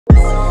So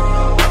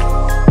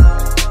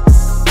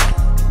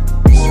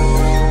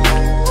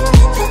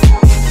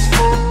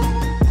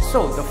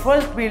the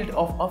first build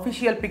of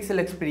official Pixel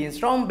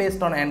Experience ROM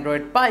based on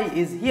Android Pie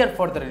is here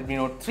for the Redmi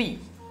Note 3.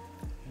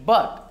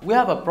 But we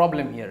have a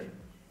problem here.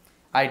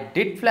 I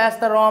did flash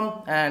the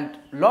ROM and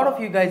a lot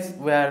of you guys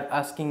were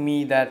asking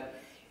me that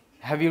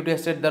have you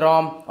tested the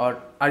ROM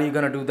or are you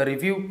gonna do the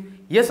review?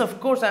 Yes, of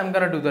course I'm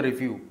gonna do the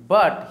review,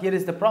 but here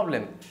is the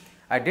problem.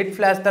 I did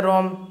flash the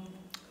ROM,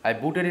 I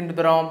booted into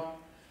the ROM,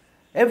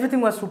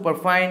 everything was super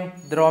fine,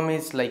 the ROM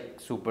is like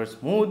super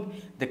smooth,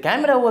 the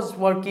camera was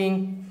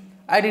working.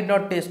 I did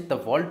not test the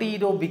VoLTE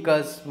though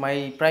because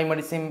my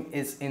primary SIM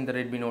is in the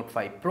Redmi Note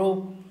 5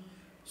 Pro.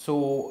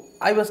 So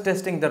I was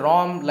testing the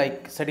ROM,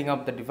 like setting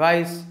up the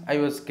device. I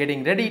was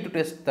getting ready to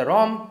test the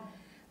ROM.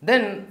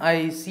 Then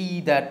I see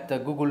that the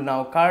Google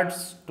Now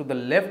cards to the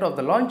left of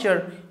the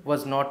launcher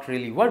was not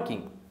really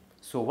working.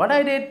 So what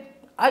I did,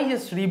 I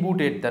just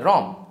rebooted the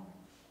ROM.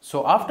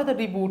 So after the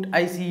reboot,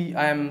 I see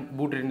I am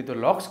booted into the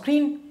lock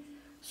screen.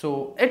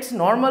 So it's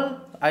normal.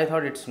 I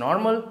thought it's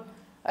normal.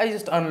 I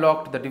just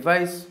unlocked the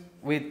device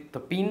with the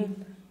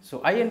pin.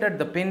 So I entered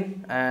the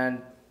pin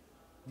and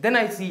then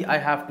I see I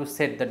have to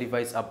set the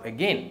device up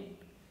again,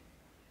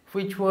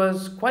 which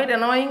was quite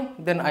annoying.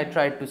 Then I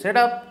tried to set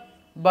up,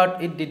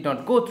 but it did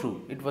not go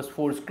through. It was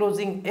force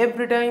closing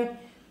every time.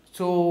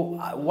 So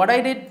what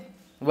I did,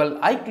 well,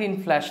 I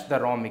clean flashed the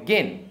ROM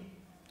again.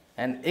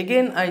 And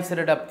again I set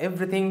it up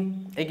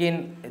everything.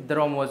 Again the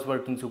ROM was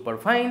working super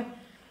fine.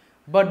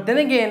 But then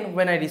again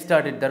when I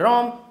restarted the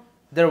ROM,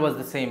 there was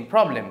the same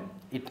problem.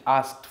 It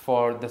asked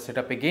for the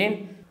setup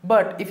again,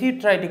 but if you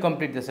try to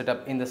complete the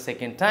setup in the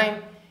second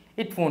time,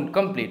 it won't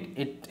complete.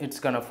 It's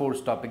gonna force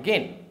stop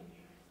again.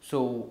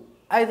 So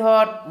I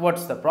thought,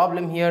 what's the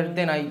problem here?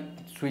 Then I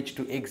switched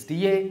to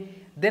XDA.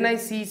 Then I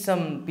see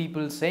some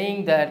people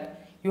saying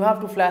that you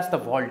have to flash the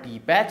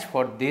VoLTE patch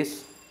for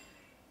this.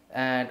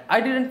 And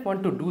I didn't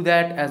want to do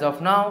that as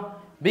of now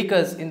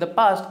because in the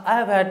past I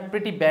have had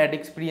pretty bad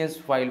experience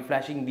while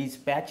flashing these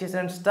patches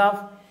and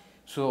stuff.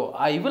 So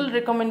I will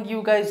recommend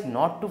you guys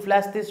not to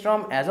flash this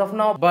ROM as of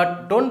now,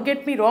 but don't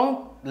get me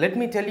wrong, let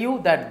me tell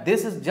you that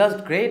this is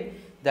just great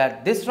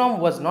that this ROM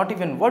was not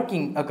even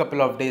working a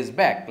couple of days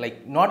back,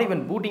 like not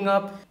even booting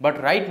up,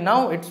 but right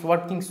now it's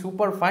working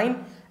super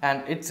fine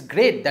and it's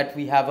great that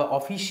we have an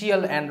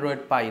official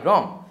Android Pie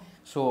ROM.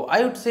 So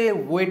I would say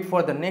wait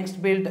for the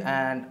next build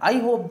and I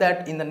hope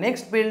that in the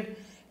next build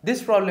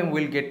this problem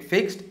will get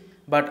fixed,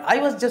 but I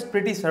was just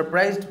pretty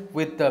surprised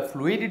with the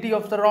fluidity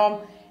of the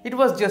ROM. It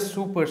was just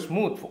super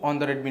smooth on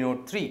the Redmi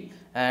Note 3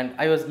 and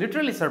I was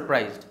literally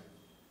surprised.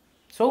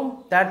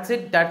 So that's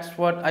it. That's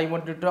what I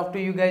want to talk to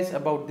you guys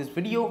about this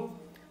video.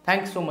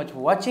 Thanks so much for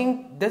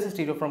watching. This is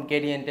Tito from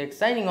KDN Tech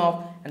signing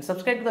off, and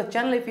subscribe to the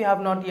channel if you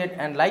have not yet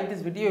and like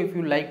this video if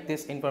you like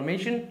this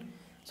information.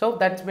 So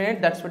that's been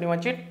it. That's pretty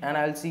much it and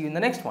I'll see you in the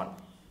next one.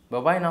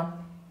 Bye bye now.